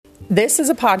This is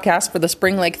a podcast for the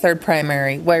Spring Lake Third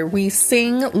Primary, where we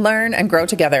sing, learn, and grow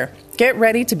together. Get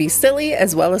ready to be silly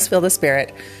as well as feel the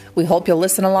Spirit. We hope you'll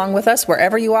listen along with us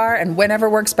wherever you are and whenever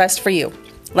works best for you.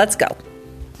 Let's go.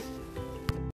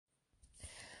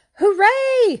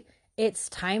 Hooray! It's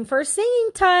time for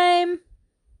singing time.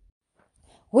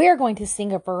 We're going to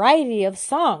sing a variety of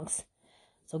songs,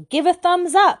 so give a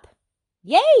thumbs up.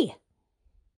 Yay!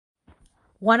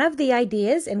 One of the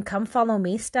ideas in Come Follow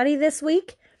Me study this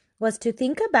week was to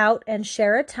think about and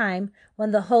share a time when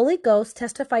the Holy Ghost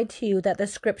testified to you that the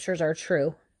scriptures are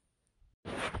true.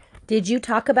 Did you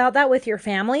talk about that with your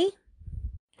family?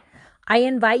 I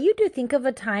invite you to think of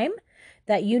a time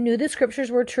that you knew the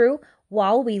scriptures were true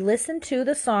while we listen to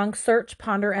the song Search,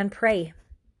 Ponder, and Pray.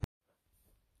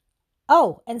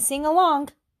 Oh, and sing along.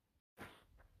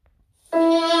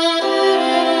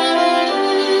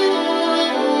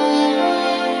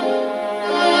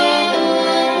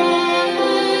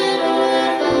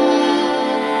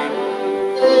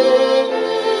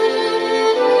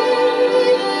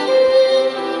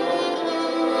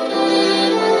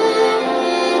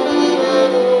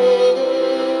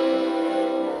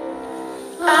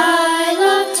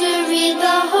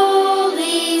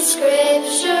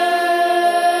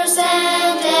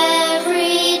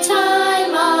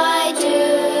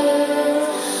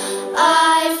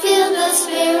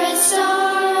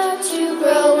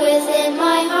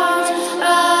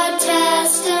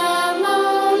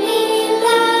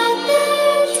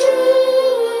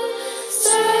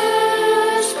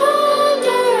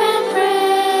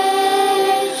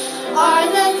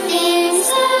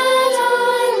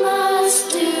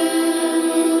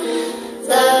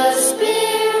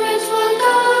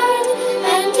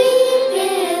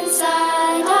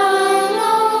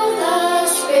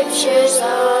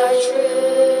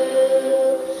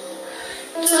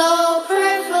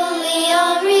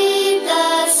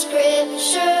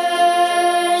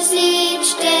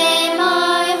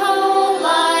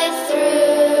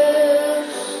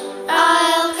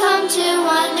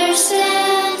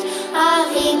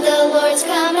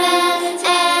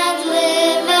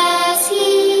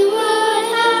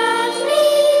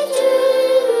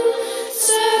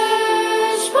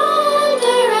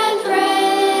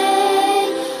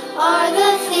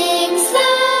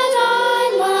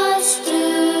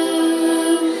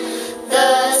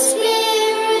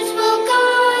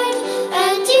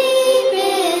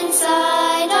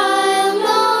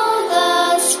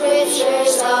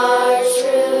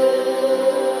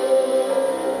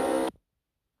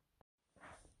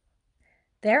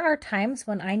 There are times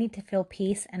when I need to feel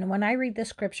peace, and when I read the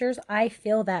scriptures, I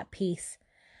feel that peace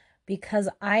because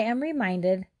I am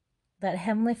reminded that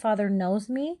Heavenly Father knows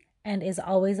me and is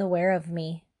always aware of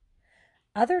me.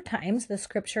 Other times, the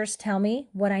scriptures tell me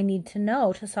what I need to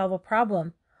know to solve a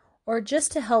problem or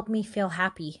just to help me feel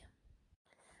happy.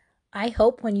 I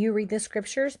hope when you read the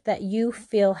scriptures that you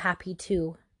feel happy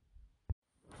too.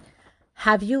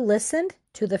 Have you listened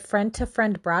to the Friend to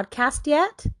Friend broadcast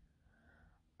yet?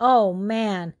 Oh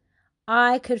man,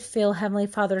 I could feel Heavenly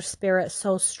Father's Spirit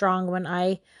so strong when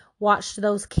I watched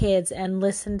those kids and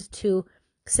listened to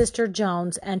Sister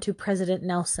Jones and to President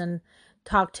Nelson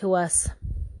talk to us.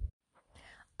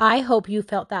 I hope you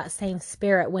felt that same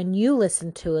spirit when you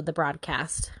listened to the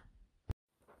broadcast.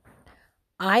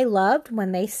 I loved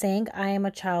when they sang I Am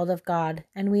a Child of God,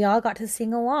 and we all got to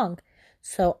sing along,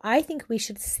 so I think we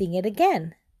should sing it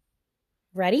again.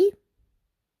 Ready?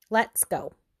 Let's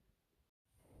go.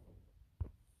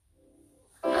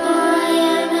 I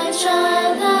am a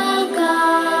child of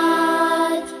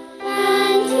God,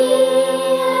 and He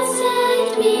has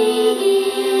sent me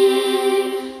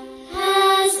here,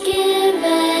 has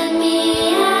given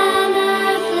me an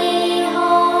earthly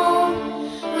home,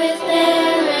 with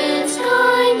parents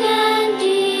kind and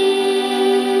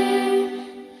dear.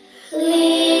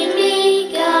 Lead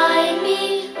me, guide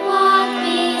me, walk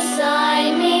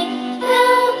beside me,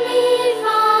 help me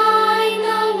find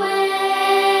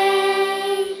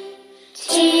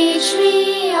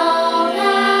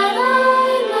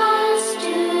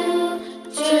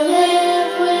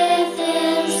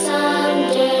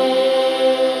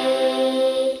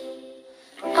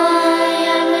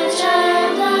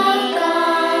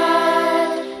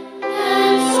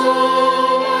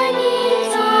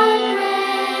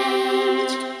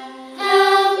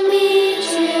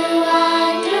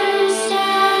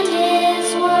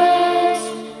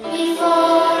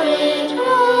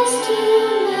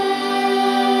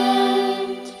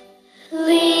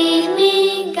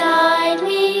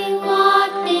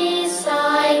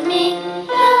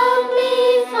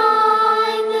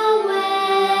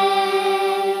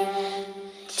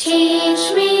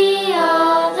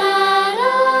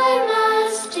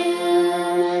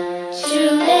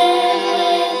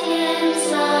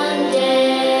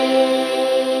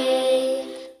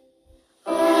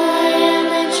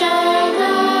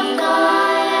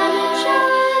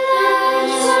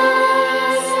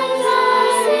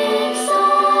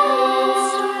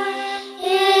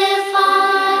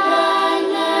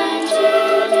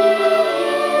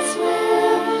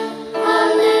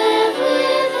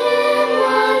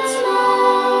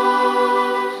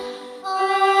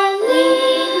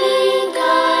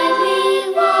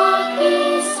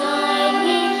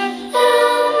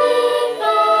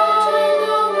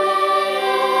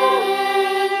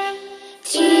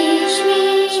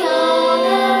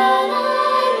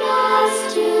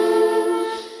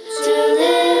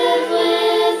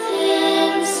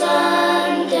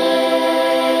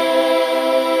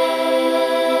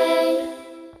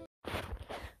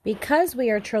because we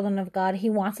are children of God, He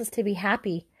wants us to be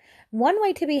happy. One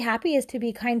way to be happy is to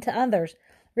be kind to others.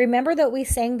 Remember that we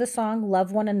sang the song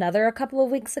Love One Another a couple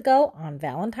of weeks ago on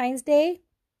Valentine's Day?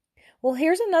 Well,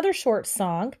 here's another short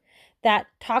song that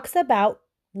talks about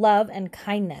love and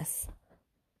kindness.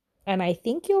 And I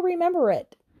think you'll remember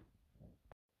it.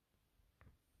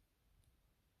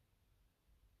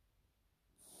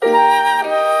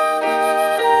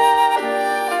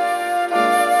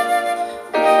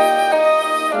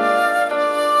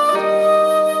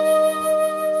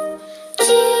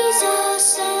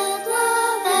 Jesus said,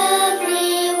 love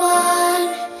everyone,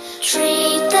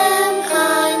 treat them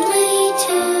kindly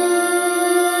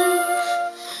too.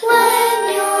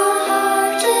 When your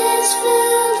heart is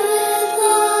filled with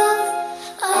love,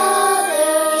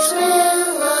 others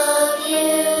will love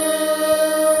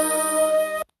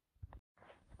you.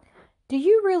 Do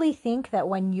you really think that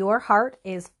when your heart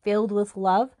is filled with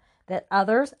love, that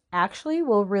others actually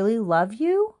will really love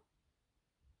you?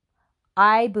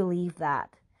 I believe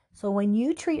that. So when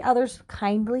you treat others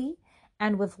kindly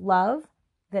and with love,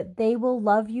 that they will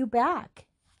love you back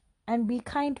and be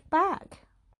kind back.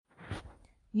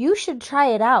 You should try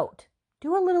it out.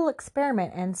 Do a little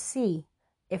experiment and see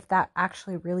if that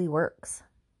actually really works.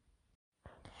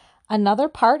 Another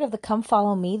part of the Come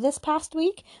Follow Me this past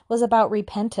week was about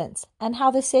repentance and how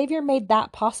the Savior made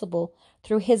that possible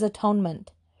through His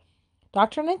atonement.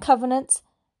 Doctrine and Covenants,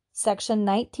 section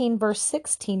 19, verse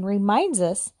 16 reminds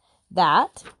us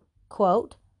that,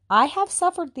 quote, I have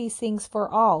suffered these things for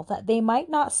all, that they might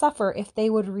not suffer if they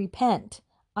would repent,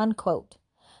 unquote.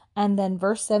 And then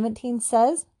verse 17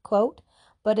 says, quote,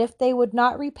 but if they would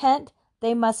not repent,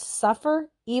 they must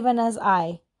suffer even as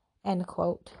I, end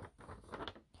quote.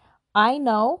 I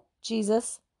know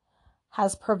Jesus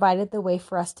has provided the way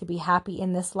for us to be happy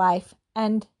in this life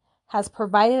and has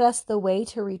provided us the way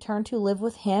to return to live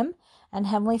with Him and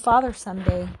Heavenly Father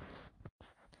someday.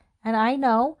 And I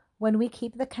know when we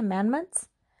keep the commandments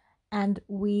and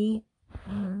we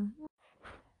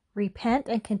repent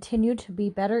and continue to be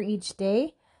better each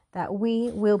day, that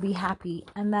we will be happy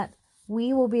and that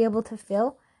we will be able to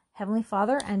feel Heavenly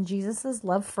Father and Jesus'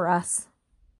 love for us.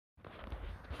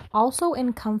 Also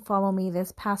in Come Follow Me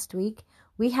this past week,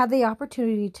 we had the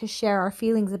opportunity to share our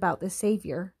feelings about the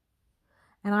Savior.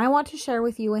 And I want to share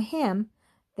with you a hymn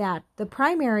that the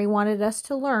primary wanted us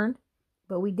to learn,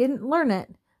 but we didn't learn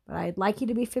it. But I'd like you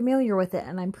to be familiar with it,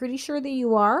 and I'm pretty sure that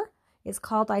you are. It's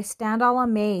called I Stand All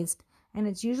Amazed, and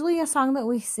it's usually a song that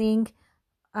we sing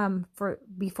for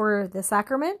before the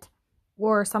sacrament,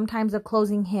 or sometimes a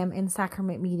closing hymn in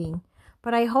sacrament meeting.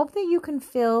 But I hope that you can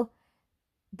feel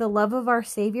the love of our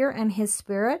Savior and His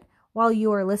Spirit while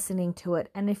you are listening to it.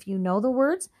 And if you know the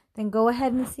words, then go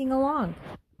ahead and sing along.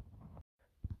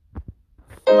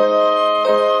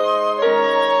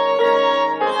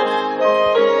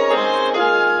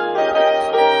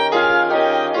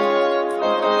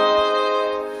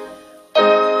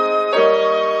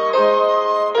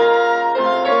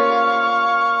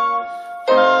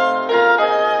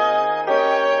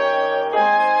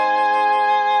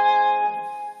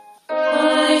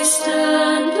 I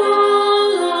stand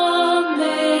all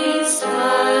amazed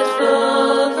at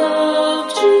the love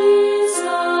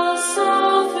Jesus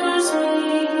offers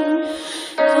me,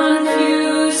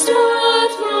 confused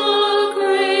at the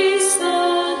grace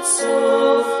that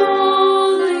so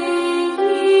fully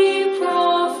He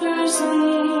proffers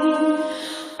me.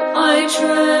 I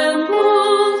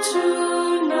tremble to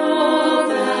know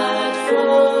that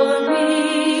for me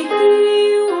He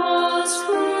was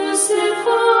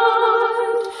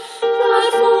crucified,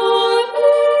 that for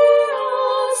me a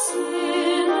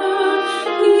sinner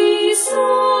He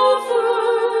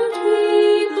suffered, He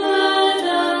bled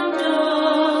and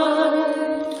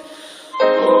died.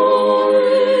 Oh,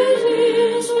 it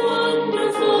is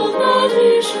wonderful that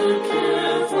He should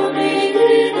care for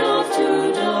me enough to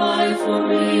die for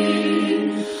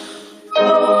me.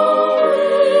 Oh,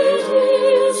 it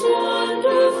is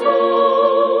wonderful,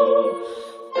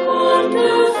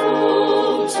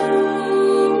 wonderful to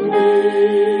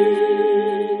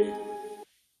me.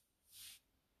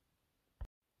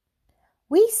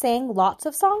 We sang lots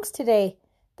of songs today.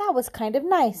 That was kind of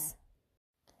nice.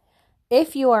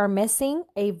 If you are missing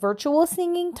a virtual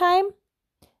singing time,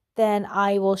 then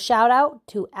I will shout out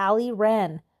to Ali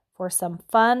Wren for some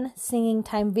fun singing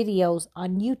time videos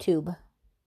on YouTube.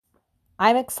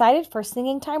 I'm excited for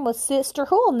singing time with Sister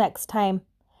Hool next time.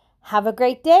 Have a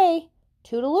great day.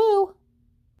 Toodaloo.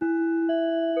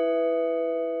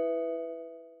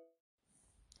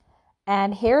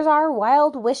 And here's our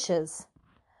wild wishes.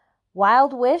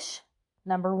 Wild wish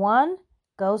number 1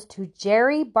 goes to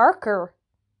Jerry Barker.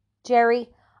 Jerry,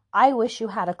 I wish you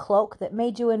had a cloak that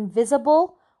made you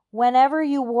invisible whenever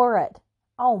you wore it.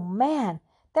 Oh man,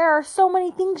 there are so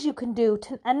many things you can do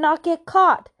and not get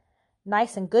caught.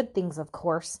 Nice and good things, of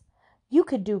course. You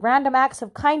could do random acts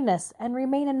of kindness and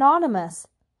remain anonymous.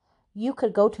 You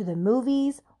could go to the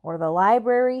movies or the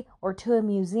library or to a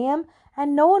museum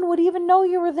and no one would even know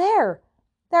you were there.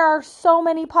 There are so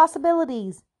many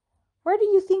possibilities. Where do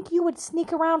you think you would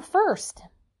sneak around first?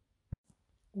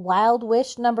 Wild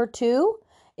wish number 2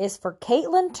 is for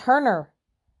Caitlin Turner.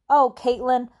 Oh,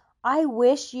 Caitlin, I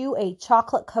wish you a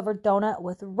chocolate-covered donut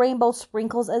with rainbow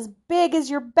sprinkles as big as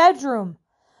your bedroom.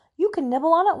 You can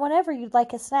nibble on it whenever you'd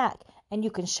like a snack, and you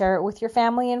can share it with your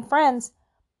family and friends.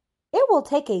 It will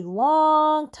take a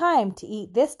long time to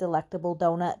eat this delectable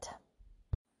donut.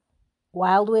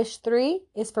 Wild wish 3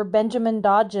 is for Benjamin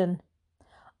Dodgen.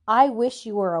 I wish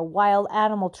you were a wild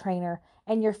animal trainer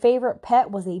and your favorite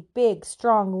pet was a big,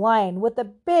 strong lion with a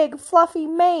big, fluffy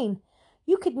mane.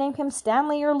 You could name him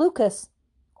Stanley or Lucas,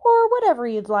 or whatever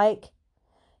you'd like.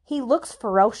 He looks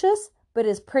ferocious, but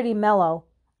is pretty mellow,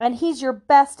 and he's your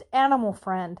best animal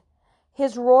friend.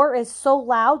 His roar is so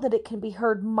loud that it can be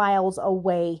heard miles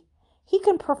away. He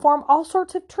can perform all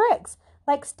sorts of tricks,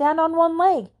 like stand on one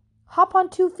leg, hop on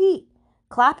 2 feet,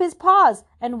 clap his paws,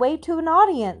 and wave to an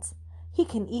audience. He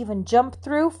can even jump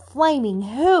through flaming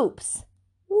hoops.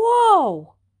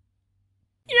 Whoa!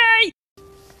 Yay!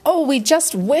 Oh, we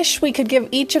just wish we could give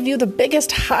each of you the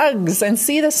biggest hugs and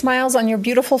see the smiles on your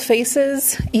beautiful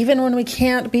faces. Even when we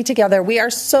can't be together, we are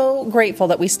so grateful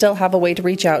that we still have a way to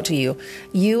reach out to you.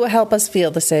 You help us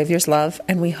feel the Savior's love,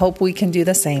 and we hope we can do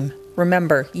the same.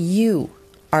 Remember, you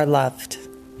are loved.